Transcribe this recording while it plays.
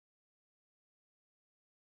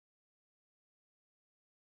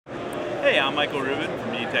I'm Michael Rubin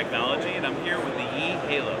from Yi Technology, and I'm here with the Yi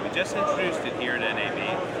Halo. We just introduced it here at NAB.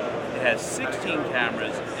 It has 16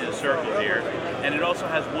 cameras in a circle here, and it also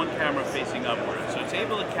has one camera facing upwards. So it's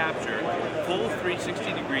able to capture full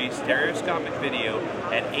 360-degree stereoscopic video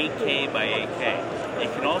at 8K by 8K.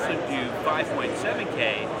 It can also do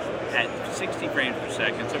 5.7K at 60 frames per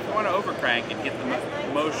second. So if you want to overcrank and get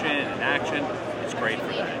the motion and action, it's great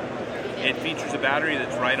for that. It features a battery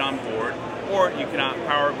that's right on board, or you can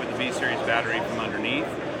power it with a V-Series battery from underneath.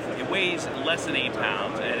 It weighs less than 8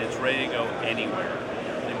 pounds, and it's ready to go anywhere.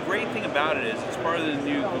 The great thing about it is it's part of the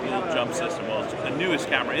new Google Jump system. Well, it's the newest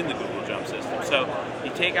camera in the Google Jump system. So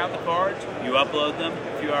you take out the cards, you upload them,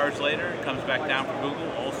 a few hours later, it comes back down from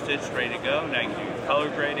Google, all stitched, ready to go. Now you can do your color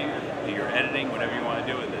grading, do your editing, whatever you want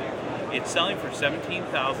to do with it. It's selling for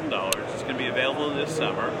 $17,000. It's going to be available this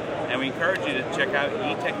summer, and we encourage you to check out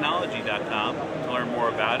yitechnology.com to learn more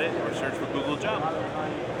about it, or search for Google Jump.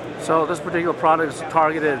 So this particular product is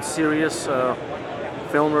targeted at serious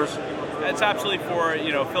filmers? It's absolutely for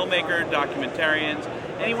filmmaker, documentarians,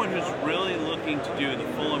 anyone who's really looking to do the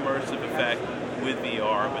full immersive effect with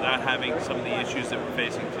VR without having some of the issues that we're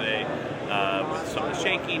facing today with some of the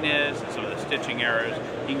shakiness and some of the stitching errors.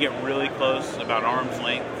 You can get really close, about arm's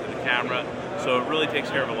length, to the camera, so it really takes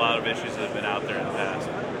care of a lot of issues that have been out there in the past.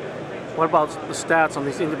 What about the stats on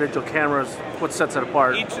these individual cameras? What sets it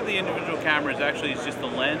apart? Each of the individual cameras actually is just the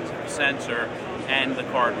lens, sensor, and the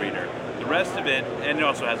card reader. The rest of it, and it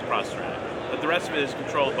also has a processor in it, but the rest of it is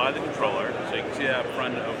controlled by the controller, so you can see that up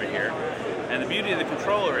front over here. And the beauty of the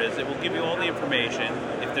controller is it will give you all the information.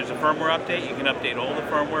 If there's a firmware update, you can update all the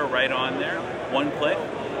firmware right on there, one click,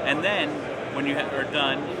 and then when you are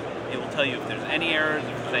done, it will tell you if there's any errors,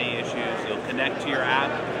 if there's any issues. It'll connect to your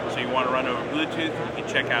app, so you want to run over Bluetooth, you can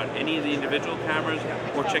check out any of the individual cameras,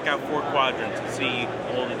 or check out 4 quadrants and see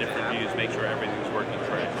all the different views, make sure everything's working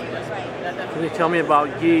correctly. Can you tell me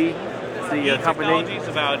about Yi, the company? Yi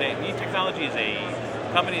Technology is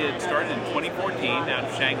a company that started in 2014 out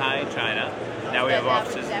of Shanghai, China. Now we have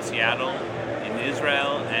offices in Seattle, in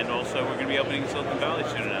Israel, and also we're going to be opening in Silicon Valley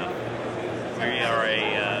soon enough. We are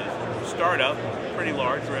a startup, pretty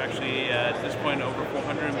large. We're actually at this point over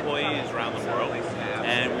 400 employees around the world,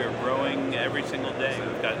 and we're growing every single day.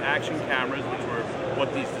 We've got action cameras, which were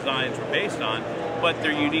what these designs were based on, but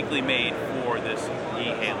they're uniquely made for this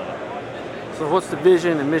Yi Halo. So what's the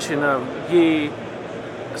vision and mission of Yi,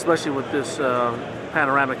 especially with this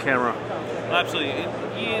panoramic camera? Absolutely.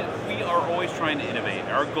 We are always trying to innovate.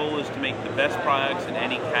 Our goal is to make the best products in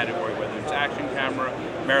any category, whether it's action camera,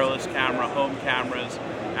 mirrorless camera, home cameras,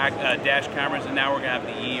 dash cameras, and now we're going to have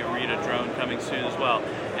the Yi Arita drone coming soon as well.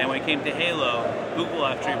 And when it came to Halo, Google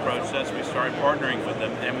actually approached us. We started partnering with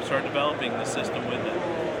them, and we started developing the system with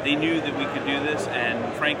them. They knew that we could do this,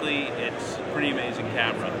 and frankly, it's a pretty amazing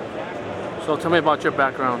camera. So tell me about your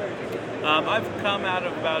background. I've come out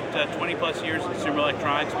of about 20 plus years in consumer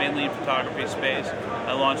electronics, mainly in photography space.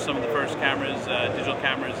 I launched some of the first cameras, digital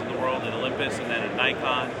cameras in the world at Olympus and then at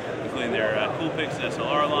Nikon, including their Coolpix and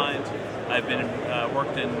SLR lines. I've been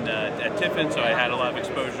worked at Tiffin, so I had a lot of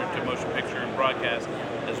exposure to motion picture and broadcast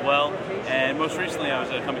as well. And most recently I was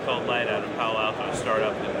at a company called Light out of Palo Alto, a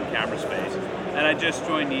startup in the camera space. And I just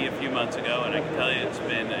joined Yi a few months ago, and I can tell you it's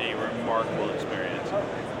been a remarkable experience.